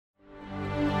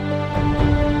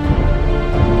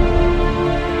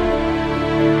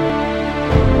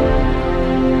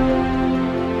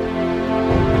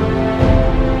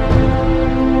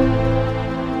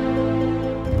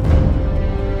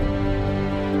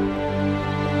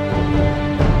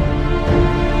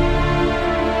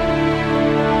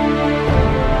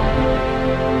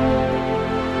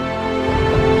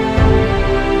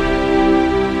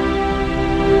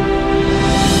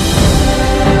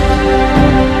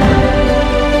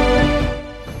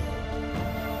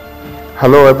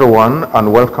Hello everyone,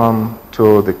 and welcome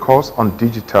to the course on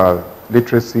digital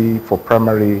literacy for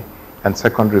primary and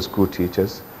secondary school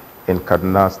teachers in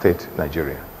Kaduna State,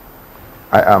 Nigeria.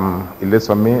 I am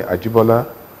Ilesome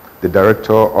Ajibola, the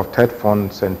Director of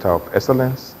TeCETEL Center of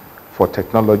Excellence for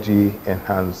Technology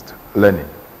Enhanced Learning,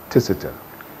 TeCETEL,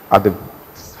 at the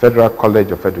Federal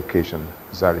College of Education,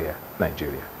 Zaria,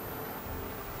 Nigeria.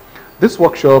 This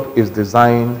workshop is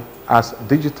designed as a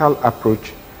digital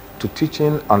approach to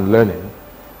teaching and learning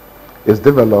is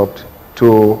developed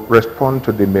to respond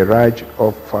to the mirage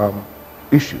of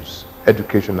issues,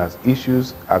 education as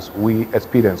issues as we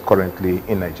experience currently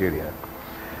in Nigeria.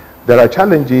 There are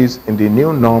challenges in the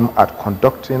new norm at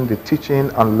conducting the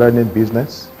teaching and learning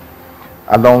business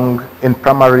along in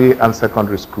primary and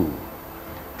secondary school.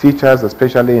 Teachers,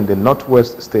 especially in the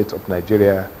northwest states of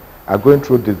Nigeria, are going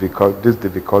through these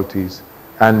difficulties,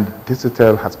 and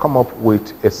TeCETEL has come up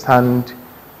with a sound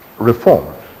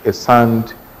reform, a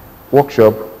sound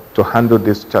workshop to handle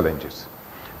these challenges.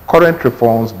 Current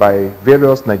reforms by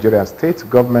various Nigerian state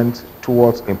governments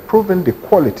towards improving the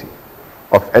quality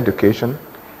of education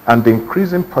and the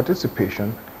increasing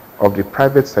participation of the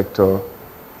private sector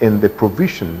in the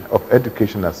provision of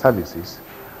educational services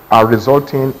are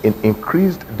resulting in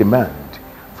increased demand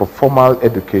for formal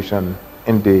education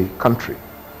in the country.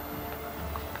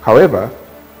 However,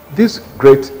 these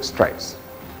great strides,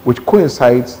 which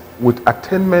coincides with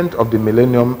attainment of the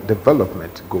Millennium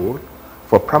Development Goal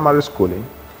for primary schooling,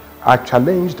 are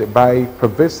challenged by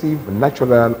pervasive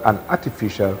natural and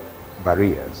artificial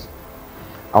barriers.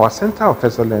 Our Center of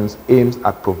Excellence aims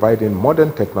at providing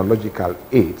modern technological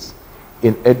aids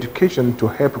in education to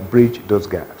help bridge those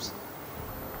gaps.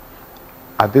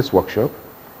 At this workshop,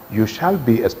 you shall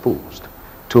be exposed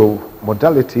to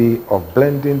modality of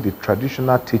blending the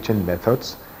traditional teaching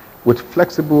methods with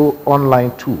flexible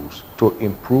online tools to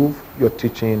improve your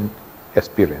teaching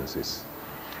experiences.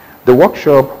 The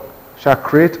workshop shall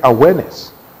create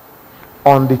awareness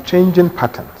on the changing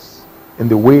patterns in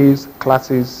the ways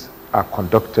classes are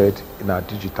conducted in our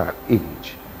digital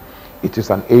age. It is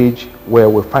an age where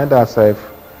we find ourselves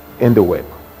in the web.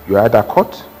 You either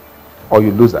caught or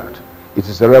you lose out. It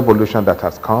is a revolution that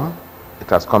has come. It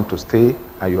has come to stay,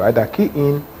 and you either key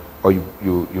in or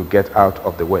you get out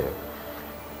of the web.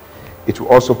 It will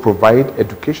also provide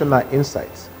educational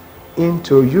insights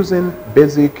into using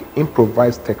basic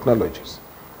improvised technologies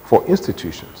for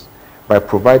institutions by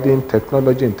providing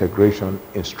technology integration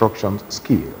instruction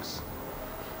skills.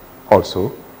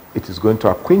 Also, it is going to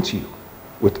acquaint you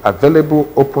with available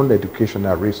open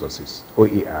educational resources,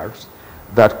 OERs,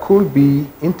 that could be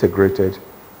integrated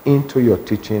into your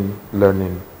teaching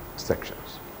learning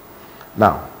sections.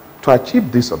 Now, to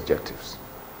achieve these objectives,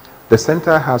 the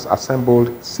center has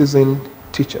assembled seasoned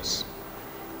teachers,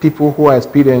 people who are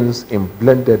experienced in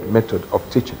blended method of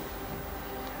teaching.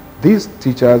 These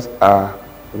teachers are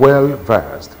well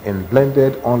versed in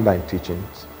blended online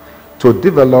teachings to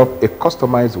develop a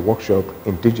customized workshop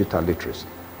in digital literacy,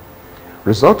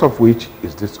 result of which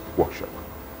is this workshop.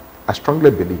 I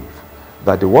strongly believe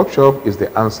that the workshop is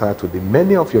the answer to the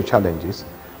many of your challenges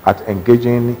at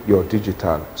engaging your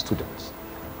digital students.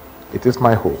 It is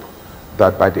my hope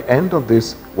that by the end of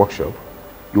this workshop,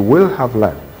 you will have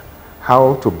learned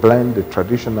how to blend the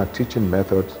traditional teaching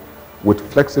methods with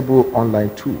flexible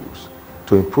online tools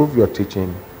to improve your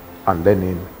teaching and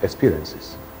learning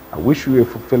experiences. I wish you a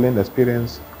fulfilling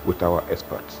experience with our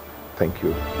experts. Thank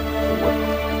you for watching.